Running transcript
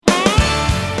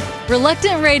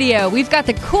Reluctant Radio. We've got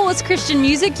the coolest Christian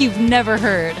music you've never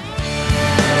heard.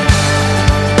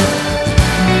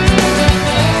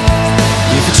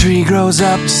 If a tree grows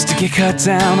up just to get cut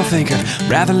down, I think I'd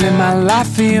rather live my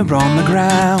life here on the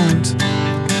ground,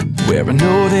 where I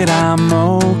know that I'm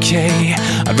okay.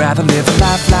 I'd rather live a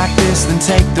life like this than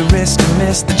take the risk and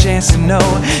miss the chance to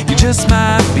know you just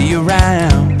might be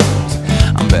around.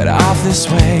 I'm better off this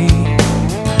way.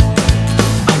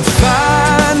 I'm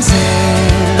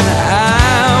finding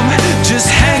I'm just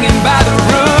hanging by the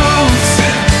roots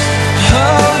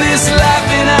of this life,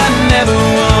 and I never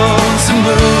want to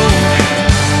move,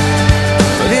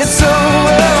 but it's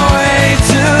over way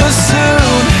too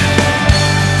soon.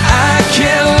 I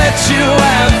can't let you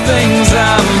have things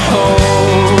I'm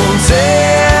holding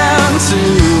to.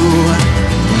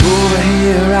 Over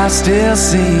here I still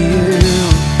see you.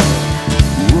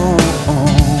 Whoa,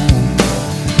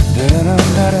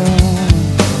 da-da-da-da-da.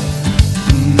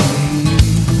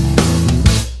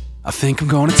 I think I'm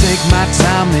gonna take my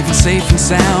time, living safe and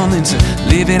sound, than to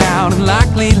live it out and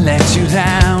likely let you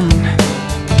down,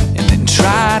 and then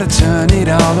try to turn it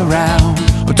all around.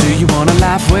 Or do you want a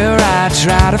life where I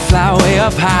try to fly way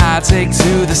up high, take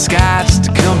to the sky just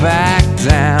to come back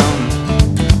down?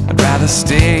 I'd rather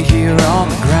stay here on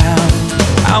the ground.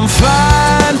 I'm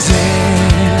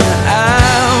finding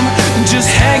I'm just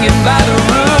hanging by the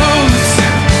roots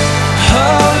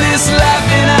of this life,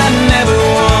 and I never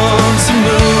want to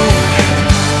move,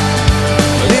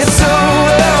 but it's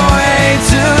over way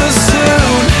too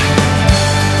soon.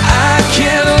 I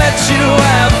can't let you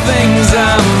have things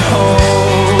I'm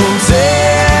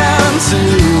holding to.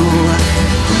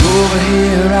 Over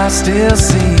here I still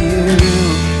see you.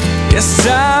 It's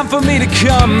time for me to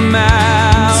come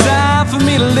out, time for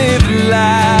me to live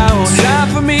loud, time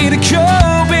for me to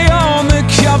go beyond the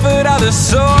comfort of the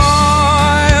soil.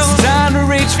 It's time to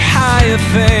reach for higher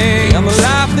things, the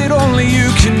life that only you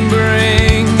can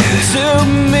bring to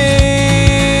me.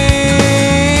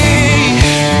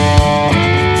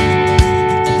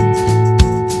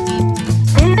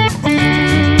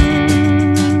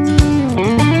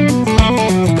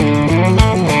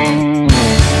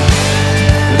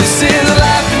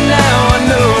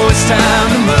 Time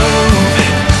to move,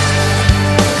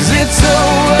 'cause it's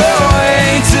over way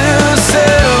too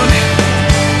soon.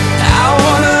 I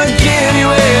wanna give you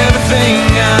everything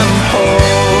I'm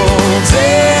holding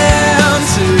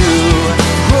to.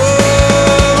 Whoa.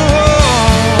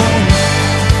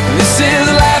 This is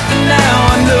life, and now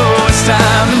I know it's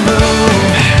time to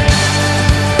move,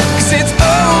 'cause it's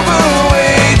over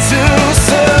way too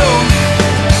soon.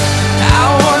 I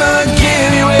wanna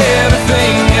give you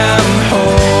everything I'm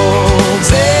holding.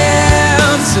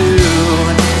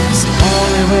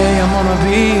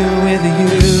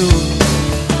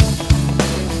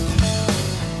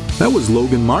 That was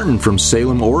Logan Martin from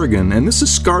Salem, Oregon, and this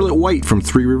is Scarlet White from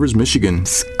Three Rivers, Michigan.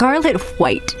 Scarlet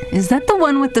White? Is that the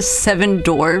one with the 7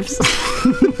 dwarves?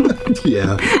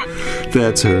 Yeah,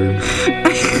 that's her.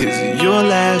 Is it your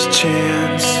last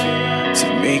chance to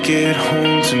make it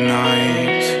home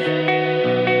tonight?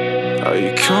 Are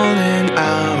you calling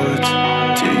out?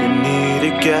 Do you need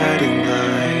a guiding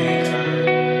light?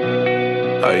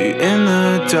 Are you in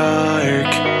the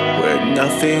dark where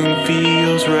nothing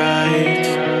feels right?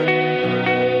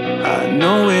 I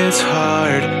know it's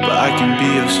hard, but I can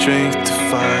be of strength to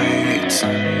fight.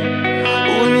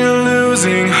 When you're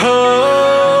losing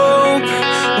hope,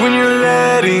 when you're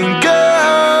letting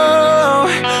go,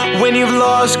 when you've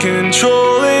lost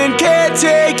control and can't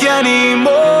take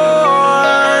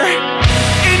anymore.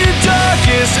 In your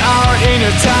darkest hour, in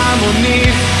your time of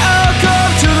need, I'll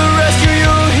come to the rescue,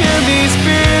 you'll hear me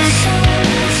speak.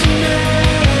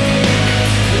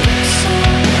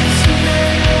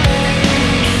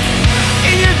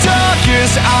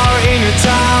 Darkest hour, in your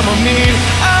time of need,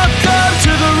 I'll come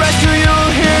to the rescue,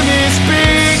 you'll hear me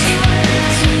speak.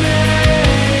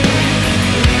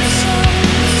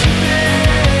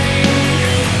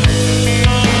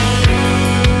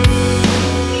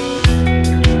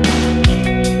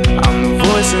 I'm the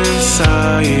voice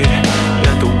inside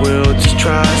that the world just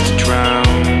tries to drown.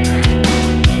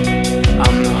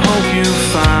 I'm the hope you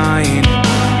find,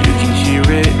 you can hear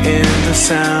it in the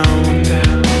sound.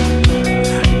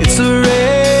 It's a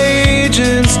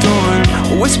raging storm,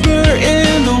 whisper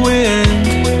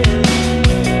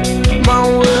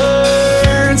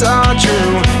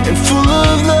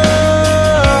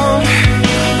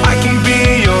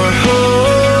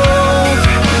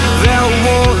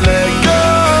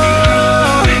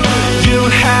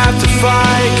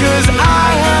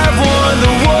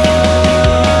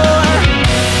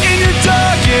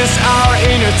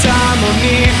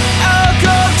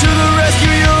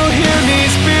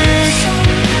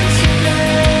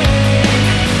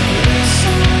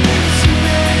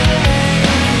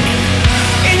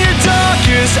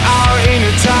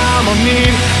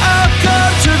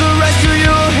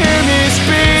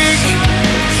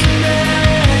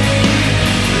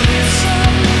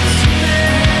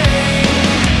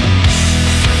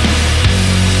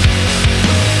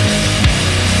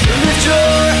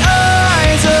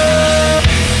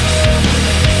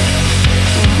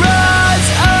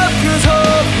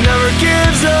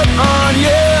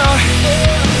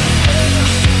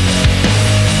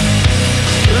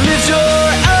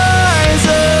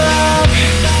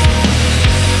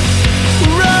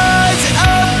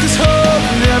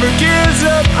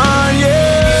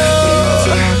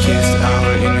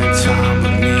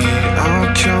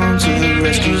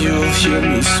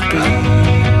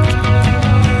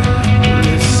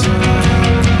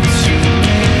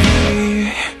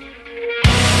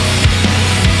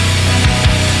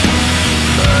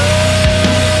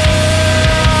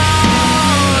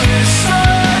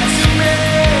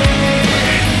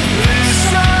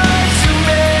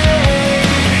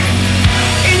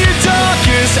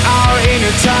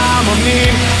anytime I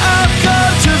need. I'll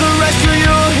come to the rescue,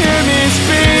 you'll hear me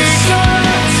speak. Listen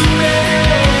to me,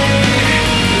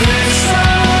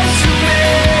 listen to me,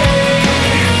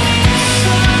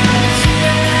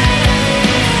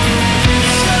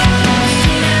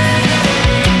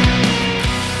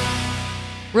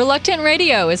 Reluctant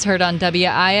Radio is heard on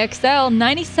WIXL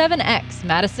 97X,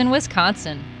 Madison,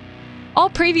 Wisconsin. All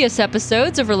previous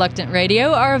episodes of Reluctant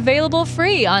Radio are available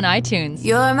free on iTunes.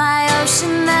 You're my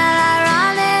ocean that I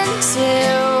run into.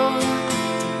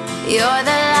 You're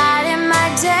the light in my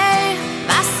day,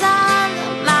 my sun,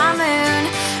 my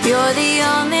moon. You're the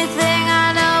only thing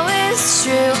I know is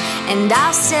true, and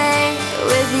I'll stay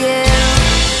with you.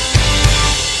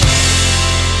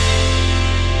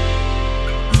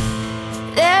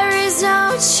 There is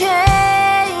no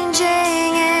changing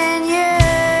in you.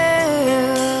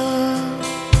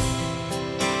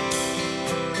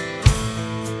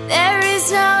 There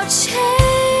is no changing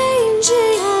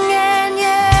in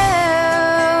you.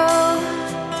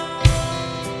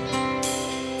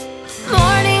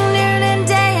 Morning, noon, and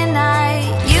day and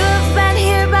night, you have been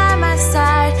here by my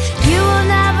side. You will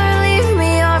never leave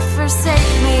me or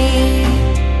forsake me.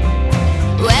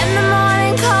 When the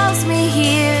morning calls me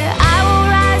here, I will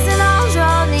rise and I'll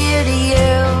draw near to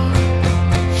you.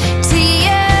 To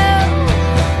you,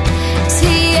 to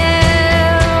you.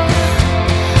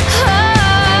 Oh,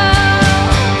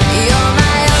 you're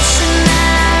my ocean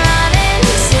that I run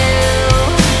into.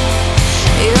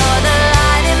 You're the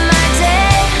light in my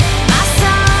day, my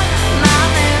sun, my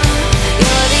moon.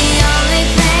 You're the only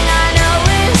thing I know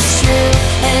is true,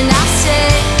 and I'll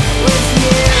stay with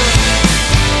you.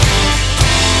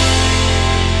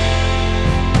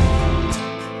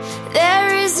 There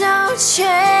is no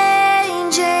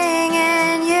changing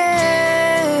in you.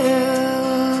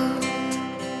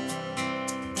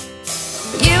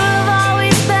 You have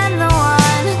always been the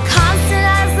one, constant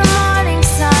as the morning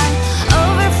sun,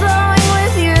 overflowing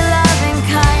with your love and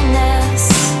kindness.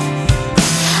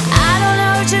 I don't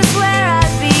know just where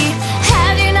I'd be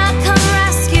had you not come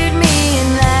rescued me,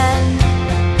 and then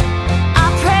I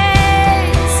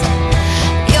praise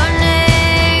your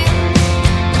name.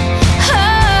 Oh,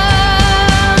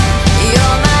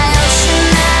 you're my ocean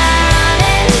that I run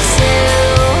into.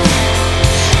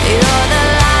 You're the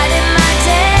light in my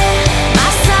day, my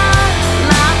sun,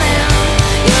 my moon.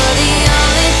 You're the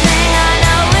only thing I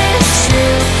know is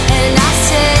true, and I'll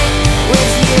stay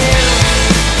with you.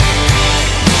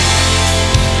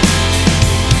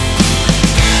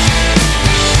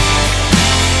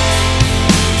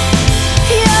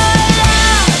 Your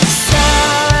love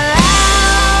surrounds,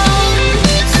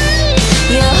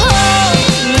 you hold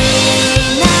me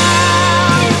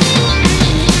now.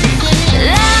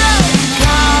 Love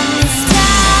comes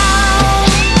down,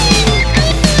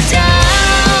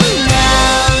 down,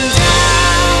 down, down.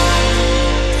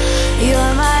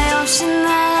 You're my ocean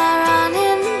that I run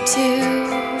into.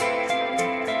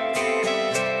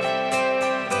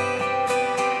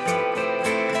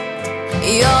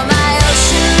 You're my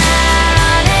ocean that I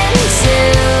run into.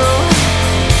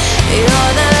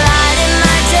 You're the light in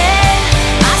my day,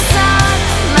 my sun,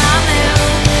 my moon.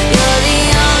 You're the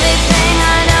only thing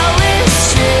I know is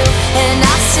true, and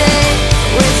I'll stay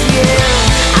with you.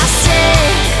 I'll stay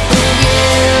with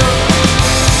you.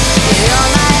 You're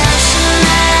my ocean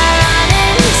that I run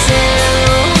into.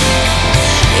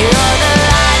 You're the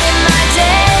light in my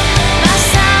day, my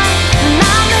sun,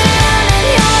 my moon. And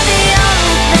you're the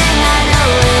only thing I know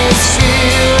is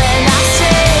true, and I'll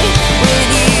stay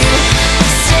with you.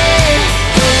 I'll stay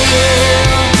with you.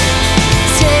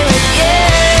 Stay with you.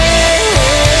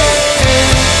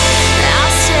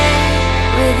 I'll stay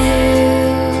with you.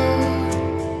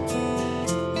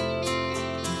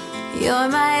 You're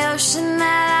my ocean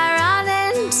that I run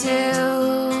into.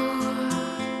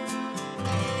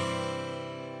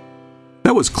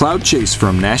 That was Cloud Chase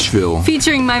from Nashville.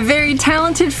 Featuring my very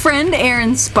talented friend,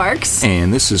 Aaron Sparks.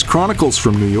 And this is Chronicles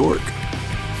from New York.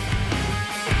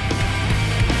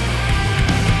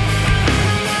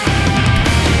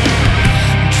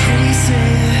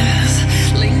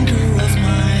 Traces linger of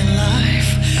my life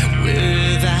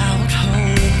without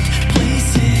hope.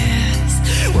 Places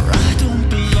where I don't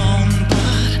belong,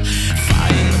 but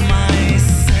find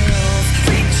myself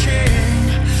reaching,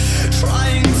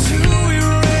 trying to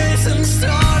erase and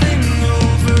starting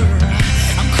over.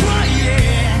 I'm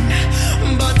crying,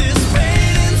 but this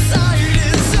pain inside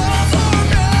is overwhelming.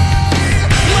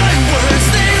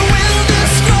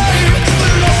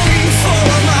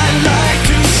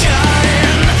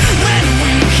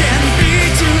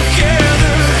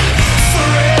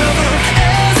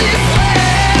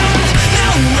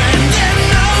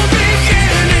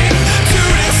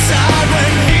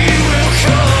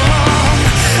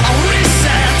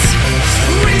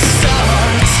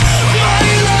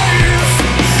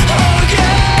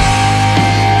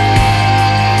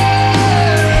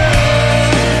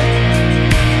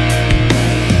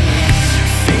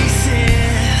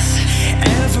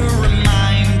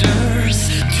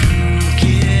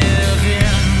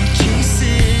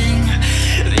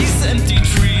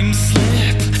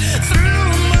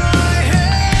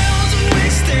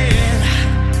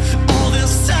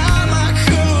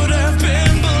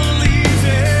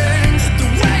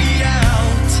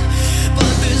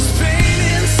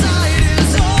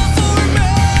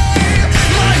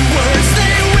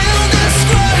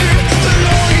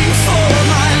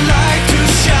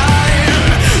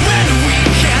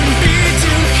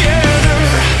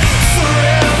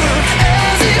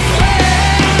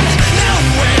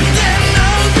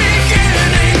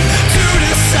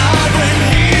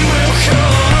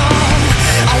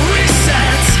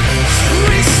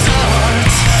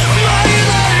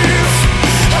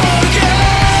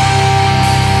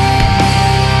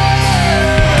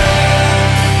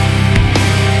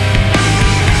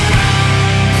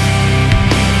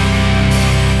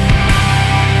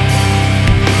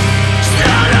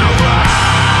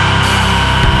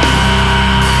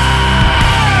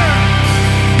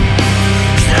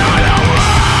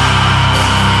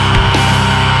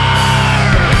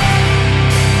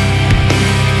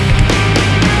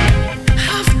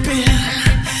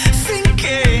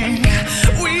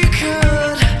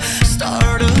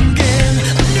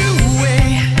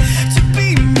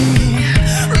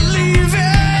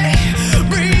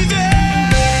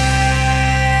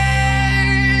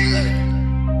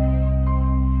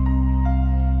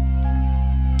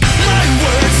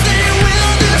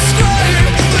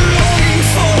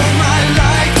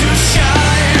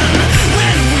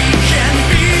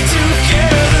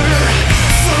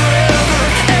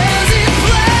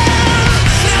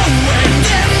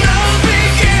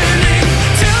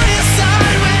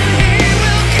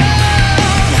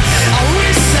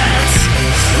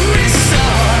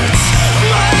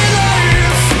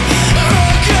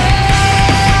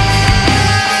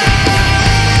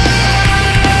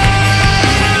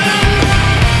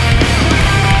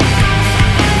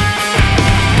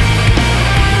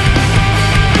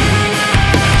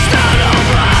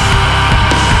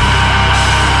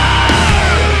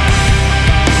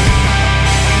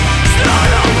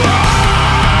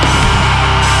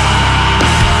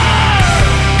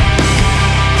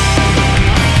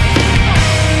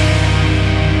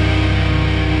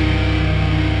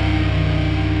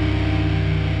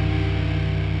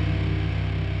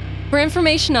 For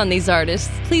information on these artists,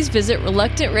 please visit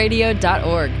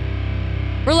reluctantradio.org.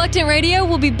 Reluctant Radio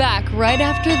will be back right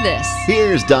after this.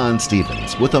 Here's Don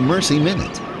Stevens with a Mercy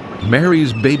Minute.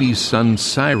 Mary's baby son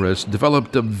Cyrus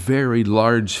developed a very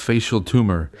large facial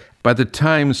tumor. By the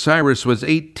time Cyrus was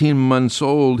 18 months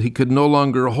old, he could no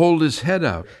longer hold his head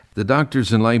up. The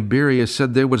doctors in Liberia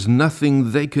said there was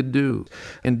nothing they could do.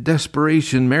 In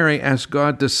desperation, Mary asked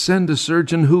God to send a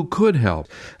surgeon who could help.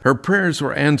 Her prayers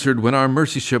were answered when our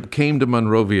mercy ship came to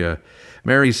Monrovia.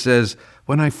 Mary says,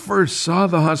 "When I first saw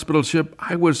the hospital ship,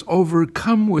 I was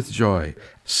overcome with joy."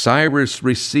 Cyrus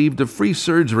received a free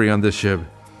surgery on the ship.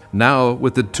 Now,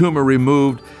 with the tumor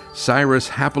removed, Cyrus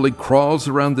happily crawls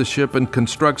around the ship and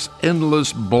constructs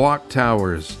endless block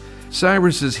towers.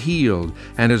 Cyrus is healed,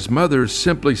 and his mother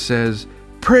simply says,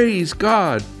 "Praise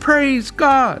God! Praise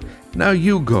God!" Now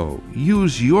you go,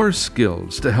 use your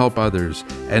skills to help others,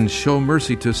 and show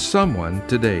mercy to someone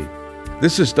today.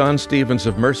 This is Don Stevens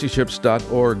of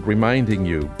mercyships.org reminding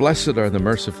you, blessed are the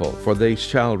merciful, for they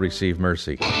shall receive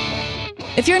mercy.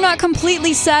 If you're not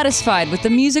completely satisfied with the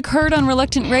music heard on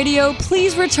Reluctant Radio,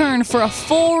 please return for a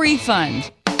full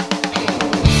refund.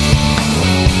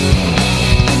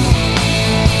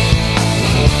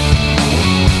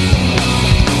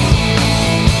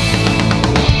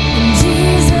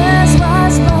 Jesus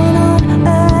was born on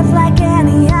earth like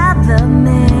any other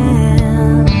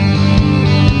man.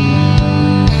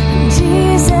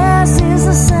 Jesus is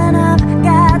the Son of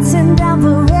God sent down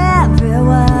for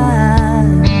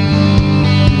everyone.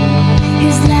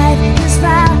 His life, his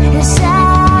vow, his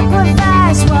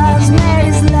sacrifice was made.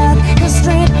 His love, his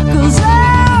strength goes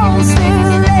on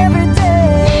still every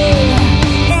day.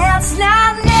 It's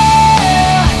not new,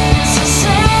 it's the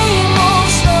same old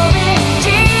story.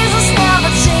 Jesus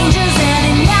never changes and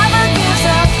he never gives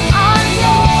up on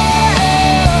you.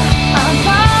 Our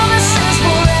promise is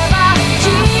forever.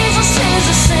 Jesus is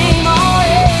the same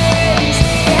always.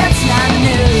 It's not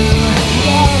new,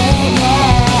 yeah, yeah.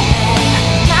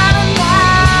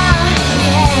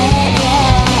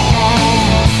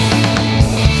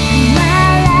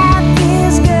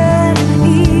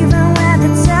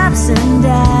 And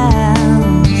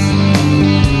downs.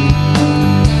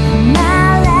 My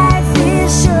life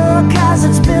is sure 'cause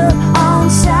it's built on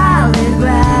solid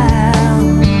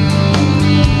ground.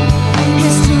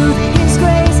 His truth, his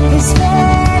grace, his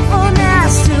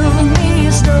faithfulness to me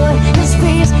is stored. His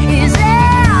peace is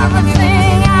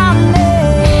everything I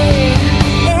need.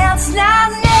 It's not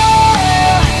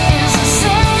new, it's the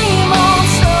same old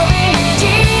story.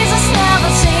 Jesus never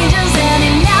changes and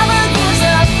he never gives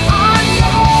up on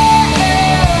you.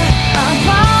 Our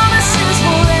promise is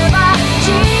forever.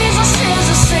 Jesus is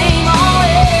the same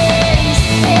always.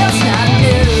 It's not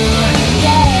new,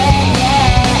 yeah,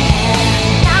 yeah.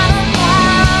 Na na na,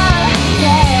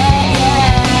 yeah,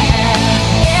 yeah.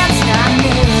 It's not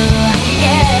new,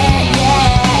 yeah, yeah.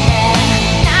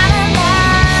 Na na na,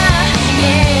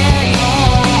 yeah,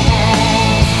 yeah.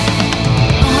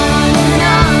 On and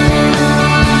on and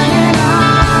on and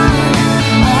on,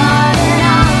 on and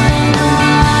on and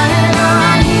on and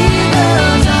on. He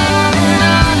goes on and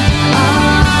on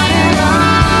and on,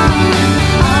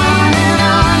 on and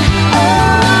on,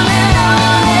 on and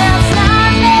on. It's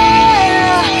not new,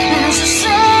 it's the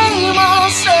same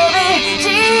old story.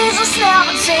 Jesus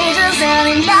never changes and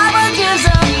he never gives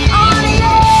up on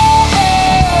you.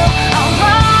 Our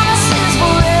promise is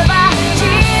forever.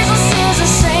 Jesus is the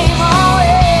same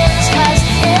always. 'Cause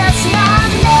it's not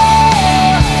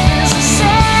new, it's the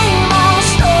same old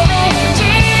story.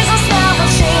 Jesus never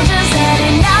changes and he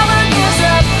never gives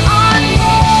up on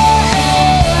you.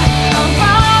 Our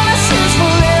promise is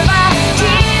forever.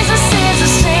 Jesus is the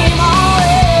same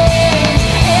always.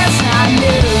 It's not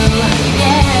new,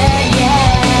 yeah, yeah.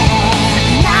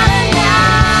 Na na na,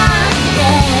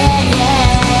 yeah,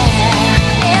 yeah.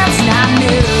 It's not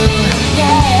new,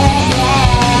 yeah, yeah.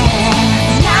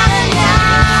 Na na na,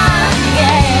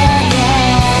 yeah,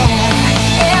 yeah.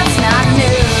 It's not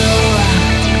new.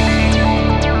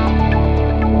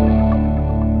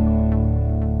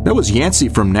 That was Yancey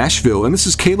from Nashville, and this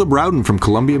is Caleb Rowden from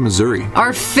Columbia, Missouri.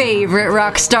 Our favorite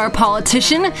rock star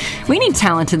politician. We need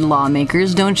talented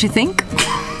lawmakers, don't you think?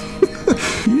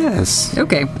 Yes.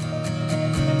 Okay.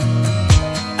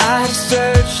 I've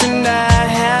searched and I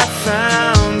have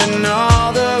found in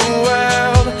all the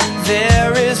world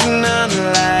there is none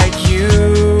like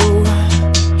you.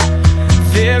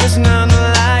 There is none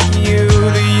like you.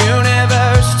 The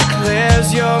universe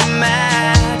declares your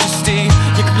majesty.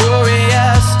 You're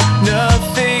glorious,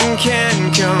 nothing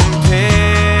can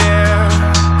compare.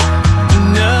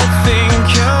 Nothing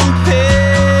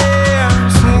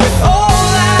compares. With all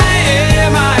I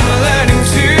am, I'm learning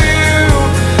to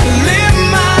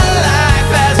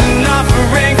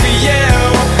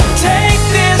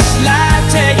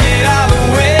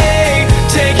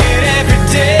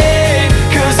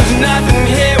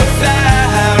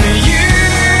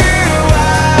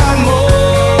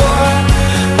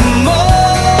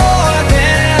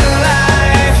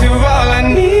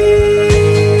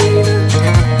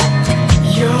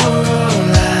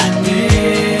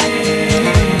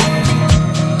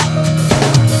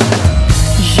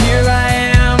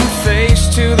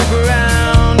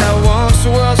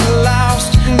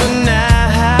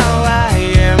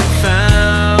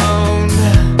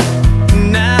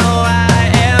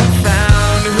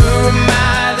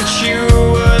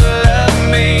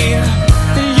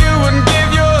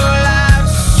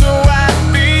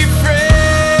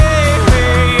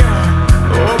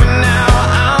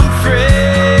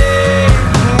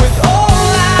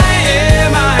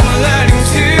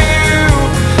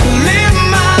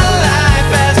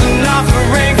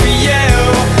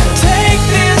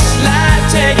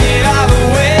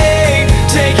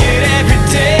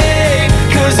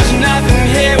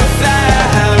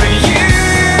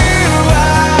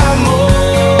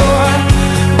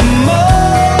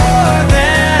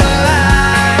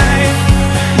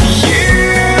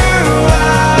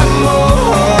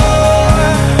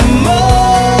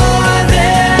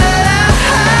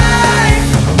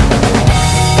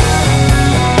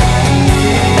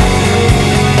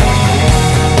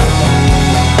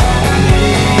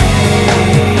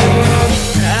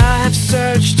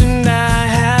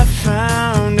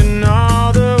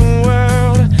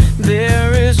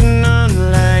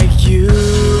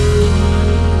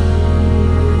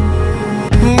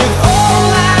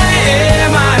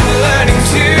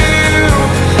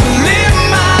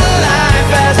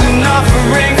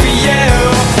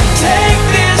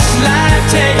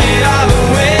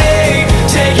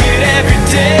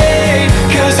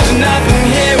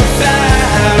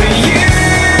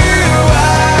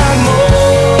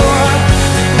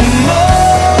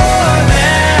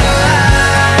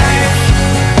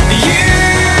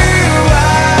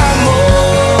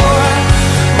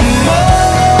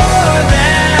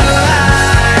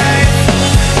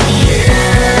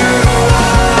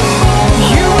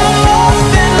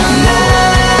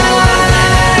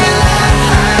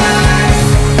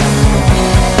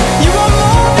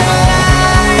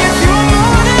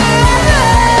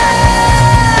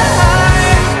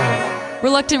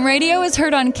Reluctant Radio is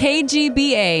heard on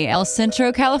KGBA, El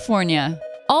Centro, California.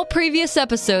 All previous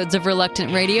episodes of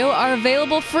Reluctant Radio are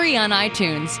available free on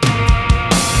iTunes.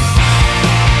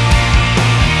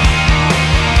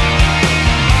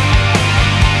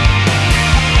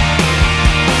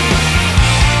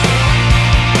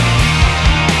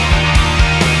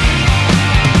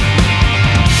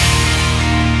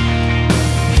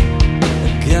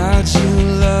 God, you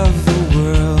love the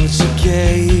world, you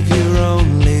gave your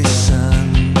only son.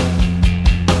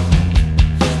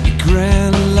 You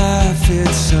grant life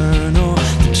eternal,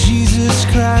 Jesus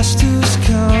Christ who's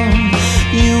come.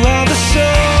 You are the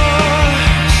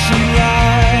source of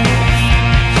life,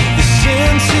 the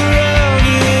center of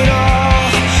it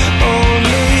all.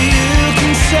 Only you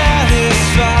can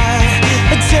satisfy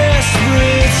a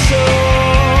desperate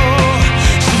soul.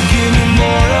 So give me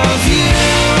more of you.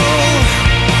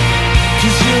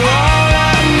 You're all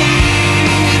I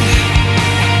need.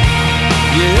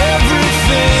 You're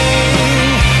everything.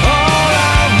 All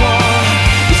I want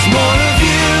is more of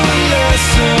you and less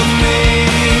of me.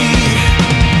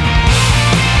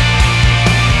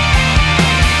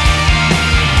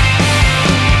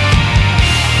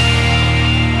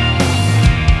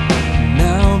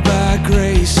 Now by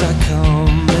grace I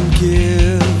come and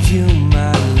give you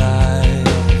my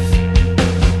life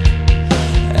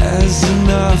as an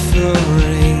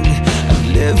offering, a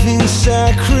living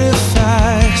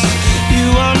sacrifice. You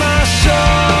are my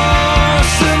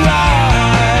source of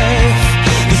life,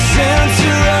 the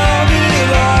center of it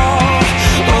all.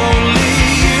 Only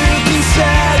you can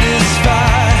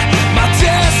satisfy my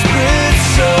desperate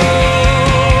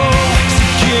soul. So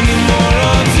give me more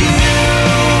of you,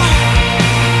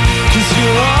 'cause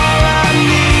you're all I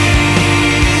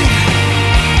need.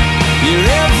 You're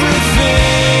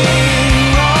everything.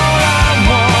 All I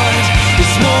want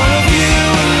is more of you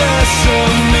and less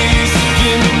of me. So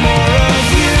give me more of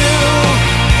you,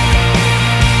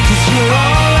 'cause you're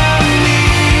all I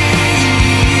need.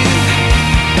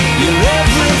 You're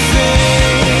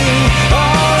everything.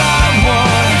 All I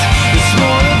want is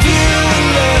more of you and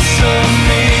less of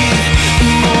me.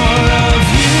 More of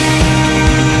you.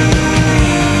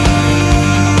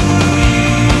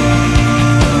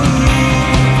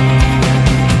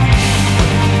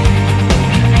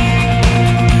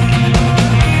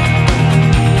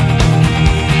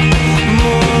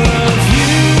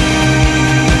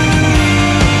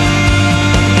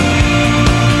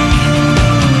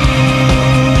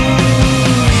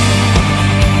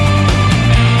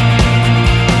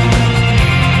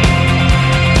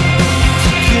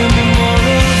 Give me more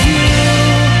of you,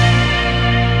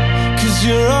 'cause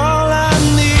you're all I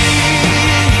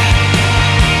need.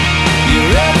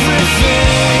 You're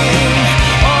everything.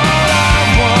 All I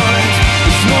want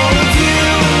is more of you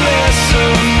and less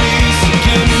of me. So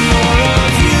give me more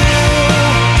of you,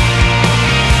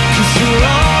 'cause you're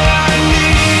all I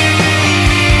need.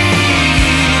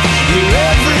 You're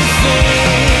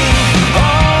everything.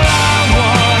 All I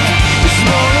want is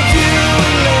more of you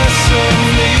and less of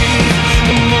me.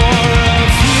 More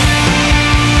of you.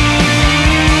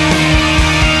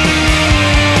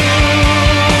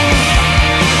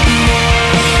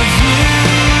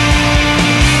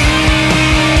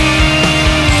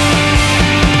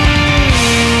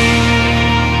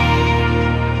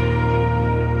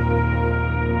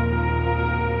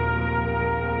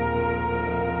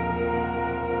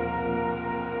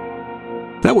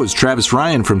 That was Travis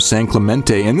Ryan from San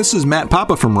Clemente, and this is Matt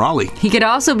Papa from Raleigh. He could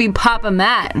also be Papa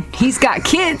Matt. He's got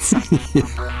kids. You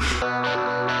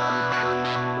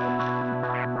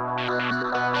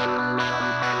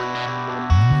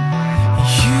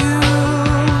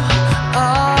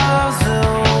are the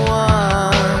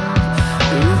one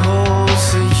who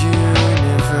holds the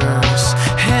universe,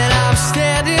 and I'm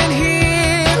standing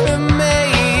here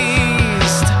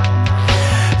amazed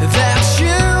that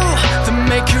you, the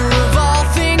maker of all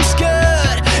things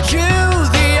good, you,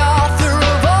 the author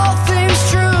of all things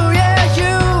true, yeah,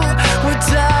 you would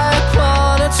die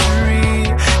upon a tree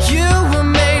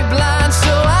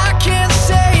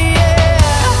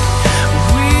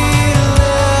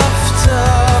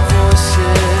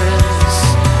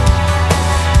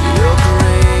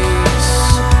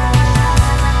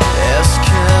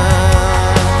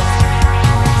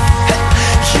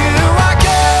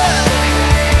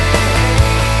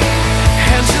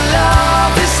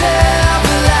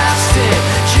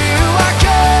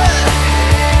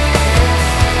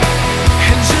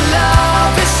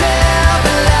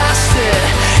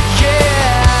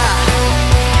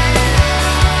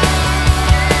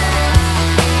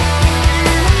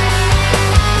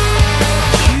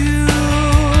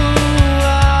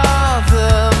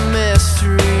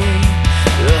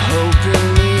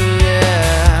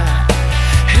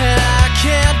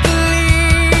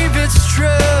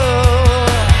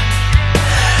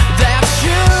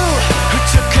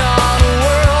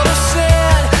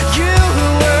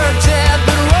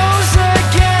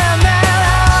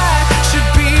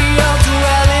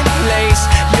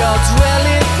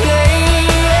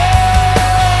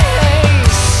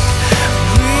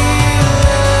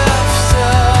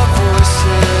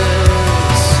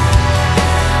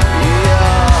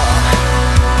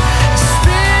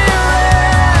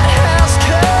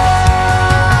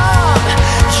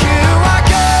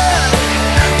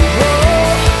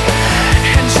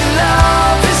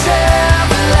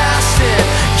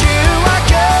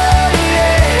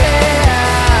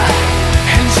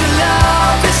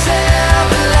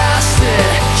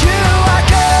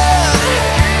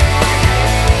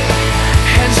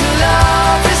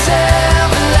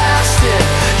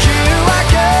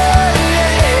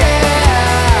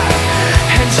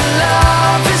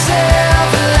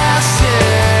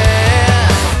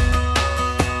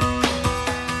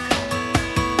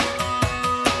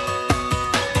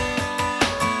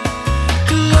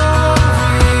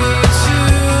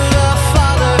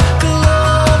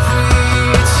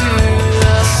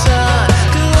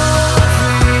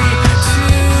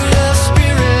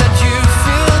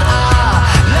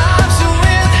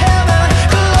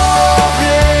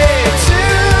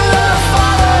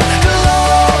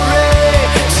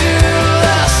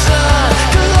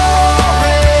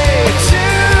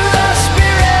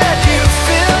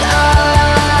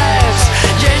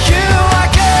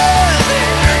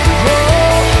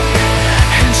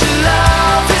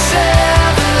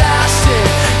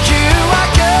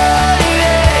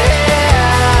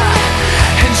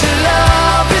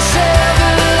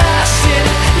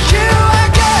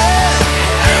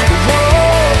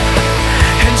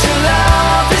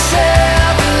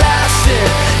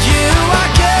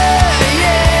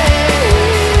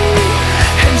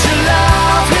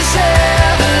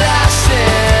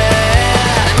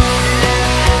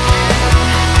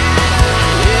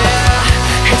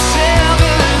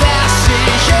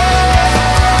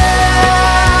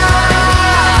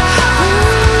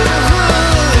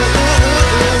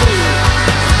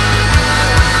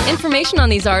on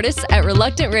these artists at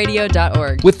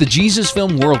reluctantradio.org. With the Jesus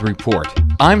Film World Report,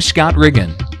 I'm Scott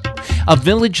Riggin. A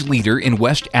village leader in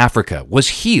West Africa was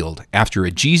healed after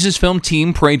a Jesus Film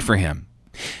team prayed for him.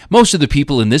 Most of the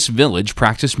people in this village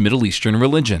practiced Middle Eastern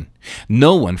religion.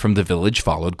 No one from the village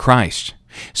followed Christ.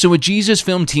 So a Jesus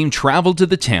Film team traveled to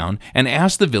the town and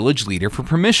asked the village leader for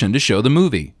permission to show the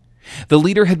movie. The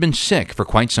leader had been sick for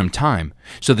quite some time,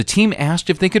 so the team asked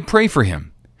if they could pray for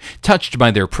him. Touched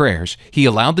by their prayers, he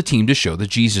allowed the team to show the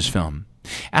Jesus film.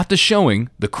 At the showing,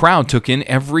 the crowd took in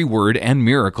every word and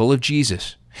miracle of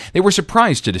Jesus. They were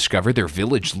surprised to discover their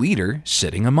village leader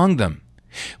sitting among them.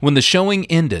 When the showing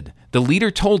ended, the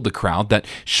leader told the crowd that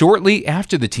shortly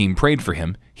after the team prayed for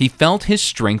him, he felt his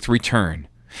strength return.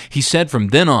 He said from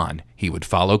then on, he would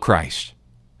follow Christ.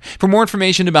 For more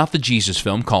information about the Jesus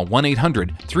Film, call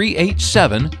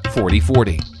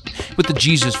 1-800-387-4040. With the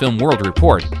Jesus Film World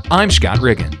Report, I'm Scott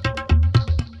Riggin.